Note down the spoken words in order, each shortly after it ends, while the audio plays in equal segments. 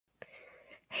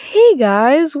Hey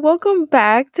guys, welcome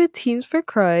back to Teens for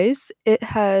Christ. It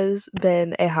has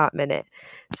been a hot minute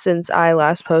since I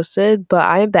last posted, but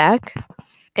I'm back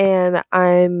and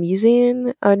I'm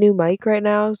using a new mic right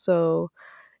now, so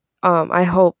I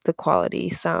hope the quality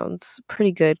sounds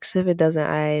pretty good cuz if it doesn't,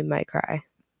 I might cry.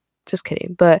 Just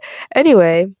kidding. But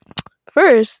anyway,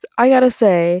 first, I got to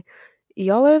say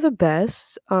y'all are the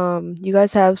best. You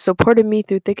guys have supported me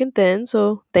through thick and thin,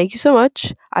 so thank you so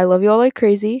much. I love y'all like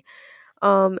crazy.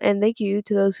 And thank you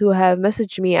to those who have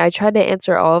messaged me. I tried to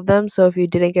answer all of them, so if you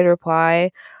didn't get a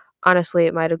reply, honestly,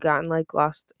 it might have gotten like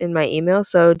lost in my email.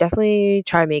 So definitely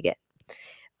try me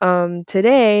again.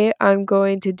 Today I'm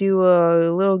going to do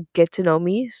a little get to know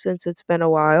me since it's been a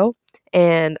while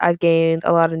and I've gained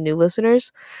a lot of new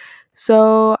listeners.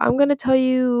 So I'm gonna tell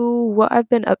you what I've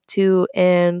been up to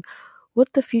and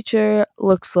what the future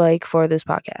looks like for this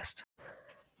podcast.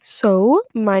 So,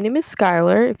 my name is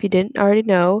Skylar. If you didn't already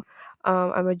know,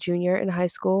 I'm a junior in high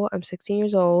school. I'm 16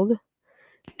 years old,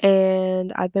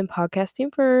 and I've been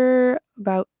podcasting for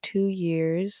about 2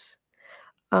 years.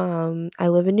 I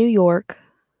live in New York,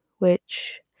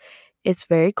 which it's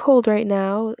very cold right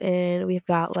now, and we've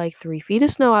got like 3 feet of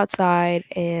snow outside,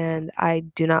 and I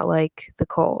do not like the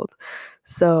cold.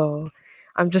 So,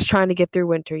 I'm just trying to get through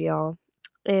winter, y'all.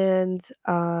 And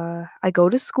I go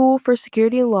to school for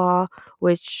security and law,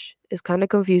 which is kind of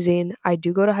confusing. I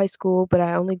do go to high school, but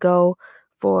I only go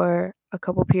for a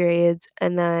couple periods,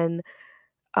 and then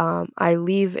I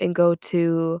leave and go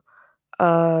to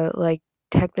like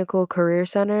technical career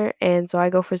center, and so I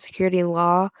go for security and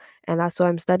law, and that's what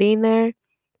I'm studying there.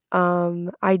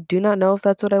 I do not know if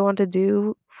that's what I want to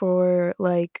do for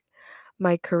like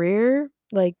my career,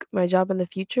 like my job in the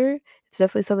future. It's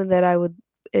definitely something that I would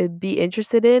be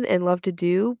interested in and love to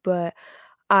do, but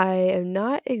I am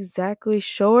not exactly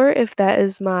sure if that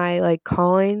is my like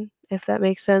calling, if that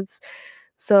makes sense.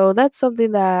 So that's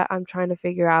something that I'm trying to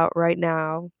figure out right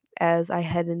now as I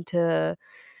head into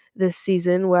this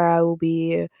season where I will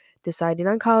be deciding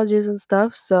on colleges and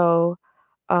stuff. So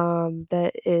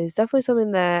that is definitely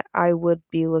something that I would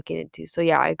be looking into. So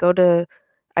yeah, I go to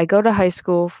high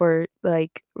school for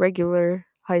like regular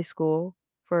high school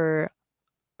for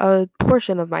a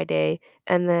portion of my day,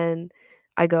 and then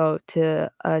I go to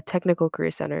a technical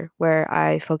career center where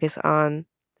I focus on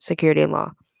security and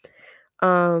law.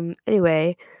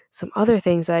 Anyway, some other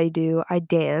things I do, I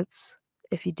dance.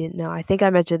 If you didn't know, I think I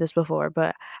mentioned this before,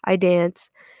 but I dance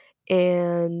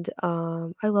and I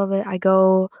love it. I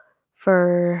go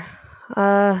for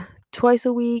twice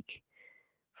a week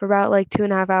for about like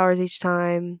 2.5 hours each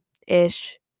time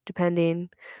ish, depending.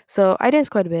 So I dance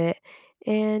quite a bit.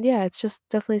 And yeah, it's just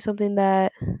definitely something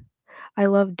that I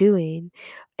love doing.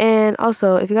 And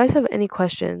also, if you guys have any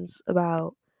questions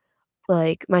about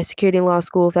like my security and law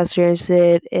school, if that's what you're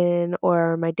interested in,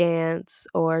 or my dance,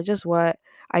 or just what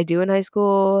I do in high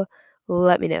school,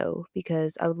 let me know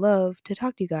because I would love to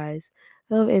talk to you guys.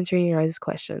 I love answering your guys'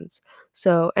 questions.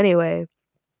 So, anyway,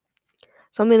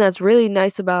 something that's really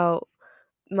nice about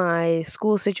my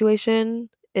school situation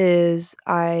is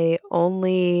I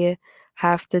only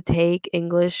have to take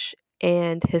English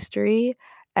and history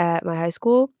at my high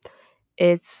school.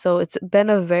 It's been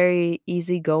a very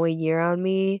easygoing year on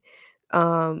me.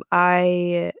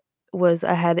 I was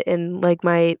ahead in like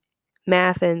my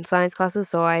math and science classes,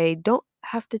 so I don't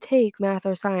have to take math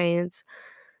or science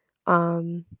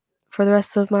um for the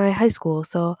rest of my high school.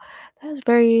 So that was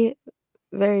very,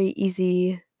 very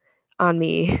easy on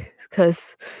me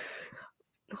because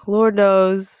Lord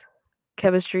knows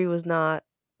chemistry was not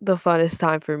the funnest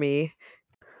time for me.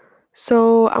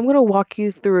 So, I'm going to walk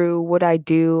you through what I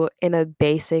do in a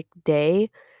basic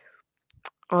day.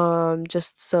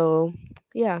 Just so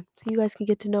yeah, so you guys can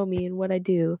get to know me and what I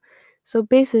do. So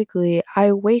basically,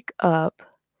 I wake up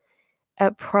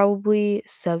at probably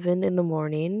 7 in the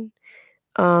morning.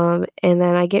 And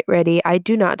then I get ready. I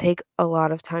do not take a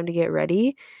lot of time to get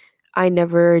ready. I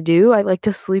never do. I like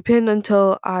to sleep in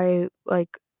until I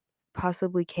like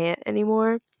possibly can't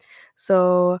anymore.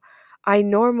 So I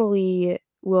normally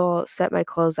will set my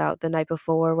clothes out the night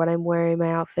before when I'm wearing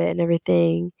my outfit and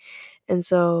everything. And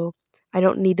so I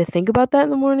don't need to think about that in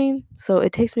the morning. So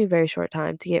it takes me a very short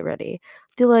time to get ready.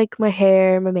 Do like my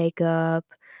hair, my makeup.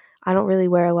 I don't really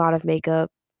wear a lot of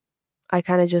makeup. I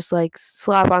kind of just like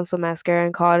slap on some mascara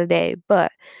and call it a day.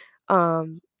 But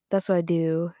that's what I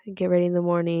do. Get ready in the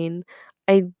morning.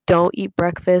 I don't eat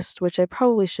breakfast, which I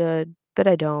probably should, but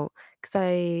I don't because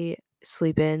I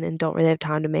sleep in and don't really have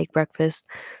time to make breakfast.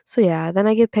 So yeah, then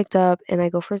I get picked up and I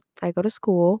go to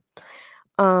school.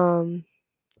 Um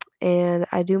and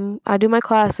I do my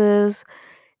classes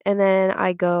And then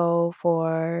I go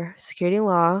for security and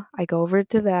law. I go over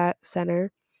to that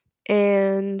center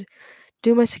and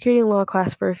do my security and law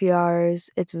class for a few hours.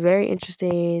 It's very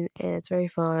interesting and it's very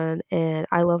fun. And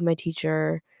I love my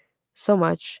teacher so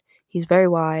much. He's very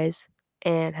wise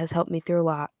and has helped me through a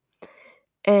lot.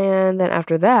 And then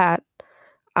after that,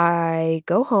 I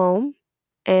go home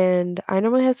and I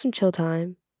normally have some chill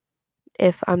time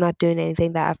if I'm not doing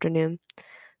anything that afternoon.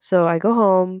 So I go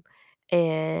home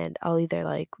and I'll either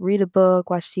like read a book,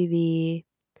 watch TV,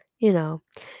 you know.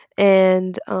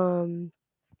 And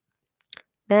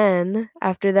then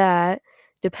after that,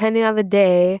 depending on the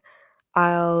day,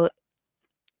 I'll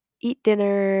eat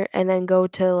dinner and then go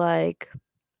to like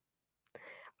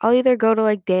I'll either go to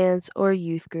like dance or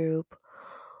youth group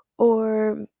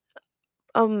or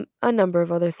a number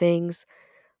of other things.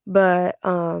 But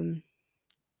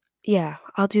yeah,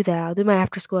 I'll do that. I'll do my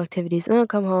after school activities and then I'll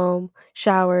come home,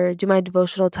 shower, do my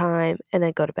devotional time, and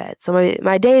then go to bed. So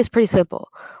my day is pretty simple.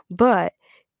 But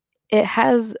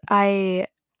I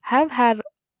have had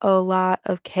a lot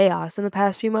of chaos in the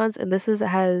past few months, and this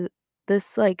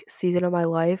like season of my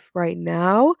life right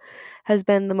now has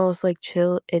been the most like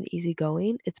chill and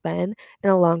easygoing it's been in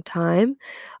a long time.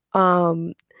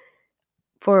 Um,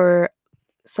 for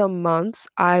some months,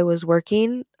 I wasn't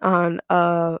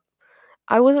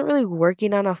really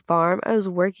working on a farm. I was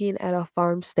working at a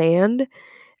farm stand,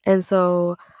 and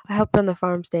so I helped on the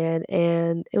farm stand,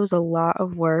 and it was a lot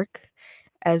of work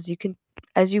as you can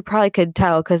as you probably could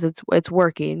tell because it's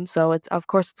working, so it's of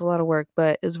course it's a lot of work,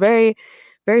 but it was very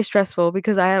very stressful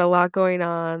because I had a lot going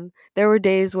on. There were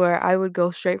days where I would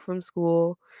go straight from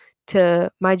school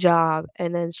to my job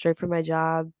and then straight from my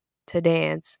job to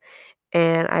dance,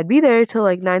 and I'd be there till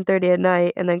like 9:30 at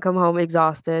night and then come home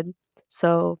exhausted.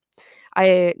 So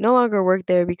I no longer work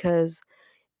there because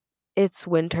it's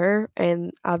winter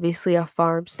and obviously a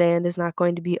farm stand is not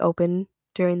going to be open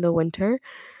during the winter.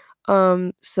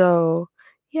 So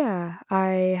yeah,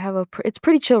 it's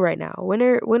pretty chill right now.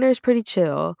 Winter is pretty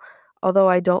chill, although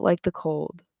I don't like the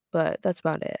cold, but that's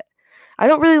about it. I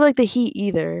don't really like the heat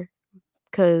either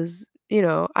cuz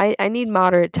I need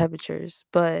moderate temperatures,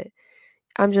 but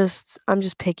I'm just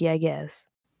picky, I guess.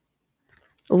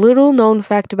 Little known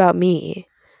fact about me,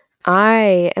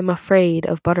 I am afraid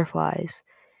of butterflies.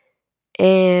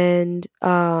 And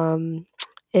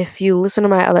if you listen to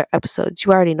my other episodes,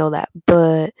 you already know that,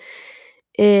 but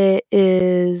it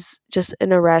is just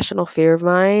an irrational fear of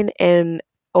mine, and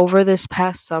over this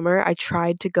past summer, I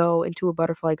tried to go into a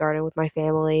butterfly garden with my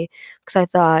family because I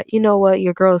thought, you know what,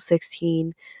 your girl is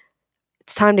 16.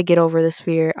 It's time to get over this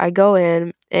fear. I go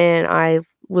in and I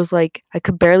was like, I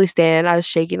could barely stand. I was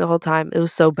shaking the whole time. It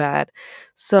was so bad.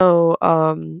 So,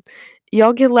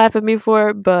 y'all can laugh at me for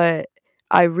it, but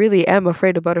I really am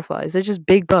afraid of butterflies. They're just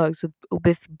big bugs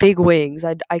with big wings.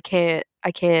 I can't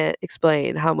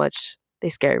explain how much they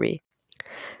scare me.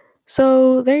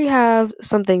 So there you have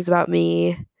some things about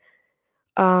me.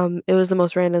 It was the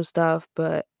most random stuff,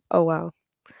 but oh wow.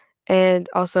 And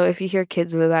also, if you hear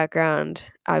kids in the background,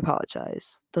 I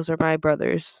apologize. Those are my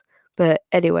brothers. But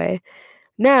anyway,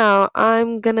 now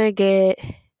I'm gonna get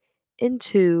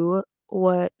into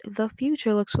what the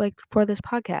future looks like for this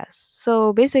podcast.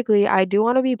 So basically, I do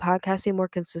want to be podcasting more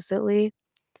consistently,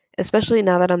 especially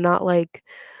now that I'm not like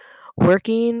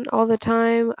working all the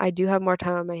time. I do have more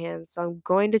time on my hands. So I'm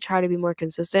going to try to be more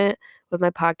consistent with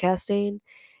my podcasting.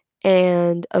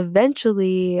 And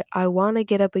eventually, I want to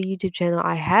get up a YouTube channel.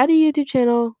 I had a YouTube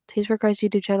channel, Teens for Christ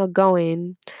YouTube channel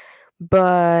going,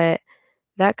 but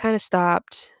that kind of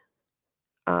stopped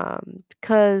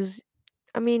because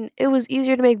I mean, it was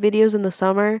easier to make videos in the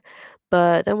summer,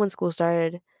 but then when school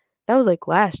started, that was like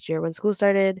last year when school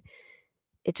started,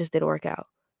 it just didn't work out.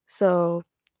 So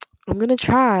I'm gonna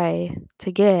try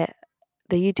to get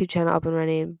the YouTube channel up and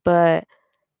running, but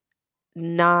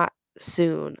not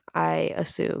soon. I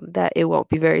assume that it won't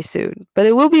be very soon, but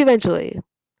it will be eventually.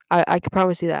 I can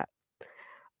promise you that.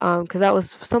 Because that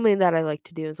was something that I like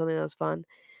to do and something that was fun.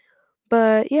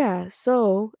 But yeah,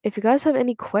 so if you guys have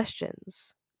any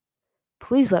questions,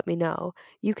 please let me know.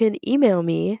 You can email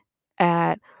me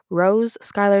at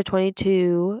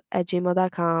roseskylar22 at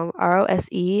gmail.com,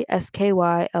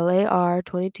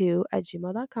 ROSESKYLAR22 at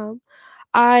gmail.com.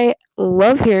 I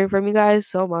love hearing from you guys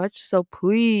so much, so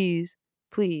please,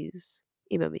 please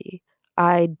email me.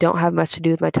 I don't have much to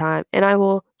do with my time, and I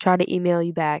will try to email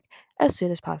you back as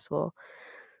soon as possible.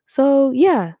 So,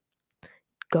 yeah,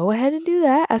 go ahead and do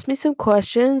that. Ask me some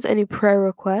questions, any prayer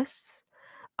requests.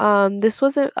 This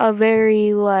wasn't a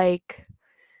very like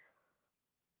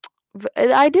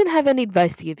I didn't have any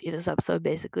advice to give you this episode,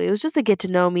 basically. It was just to get to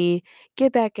know me,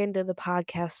 get back into the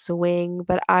podcast swing,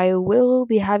 but I will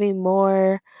be having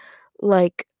more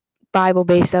like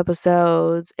Bible-based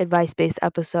episodes, advice-based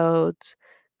episodes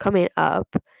coming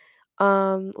up.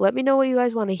 Let me know what you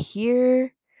guys want to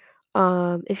hear.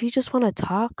 If you just want to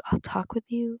talk, I'll talk with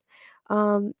you.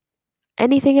 Um,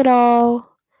 anything at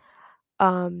all.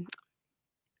 Um,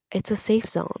 it's a safe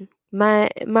zone. My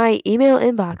email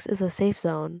inbox is a safe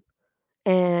zone,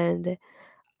 and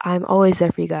I'm always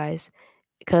there for you guys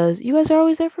because you guys are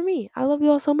always there for me. I love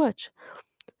you all so much.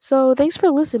 So, thanks for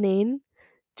listening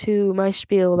to my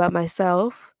spiel about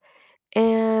myself,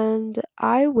 and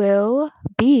I will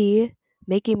be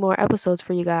making more episodes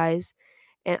for you guys,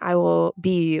 and I will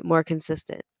be more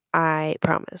consistent. I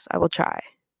promise. I will try.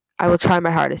 I will try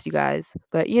my hardest, you guys.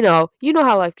 But you know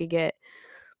how life can get.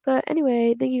 But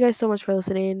anyway, thank you guys so much for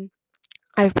listening.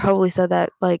 I've probably said that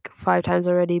like 5 times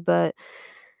already, but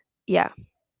yeah.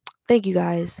 Thank you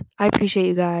guys. I appreciate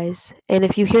you guys. And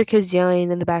if you hear kids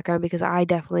yelling in the background, because I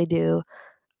definitely do,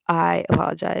 I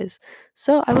apologize.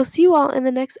 So I will see you all in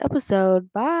the next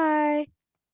episode. Bye.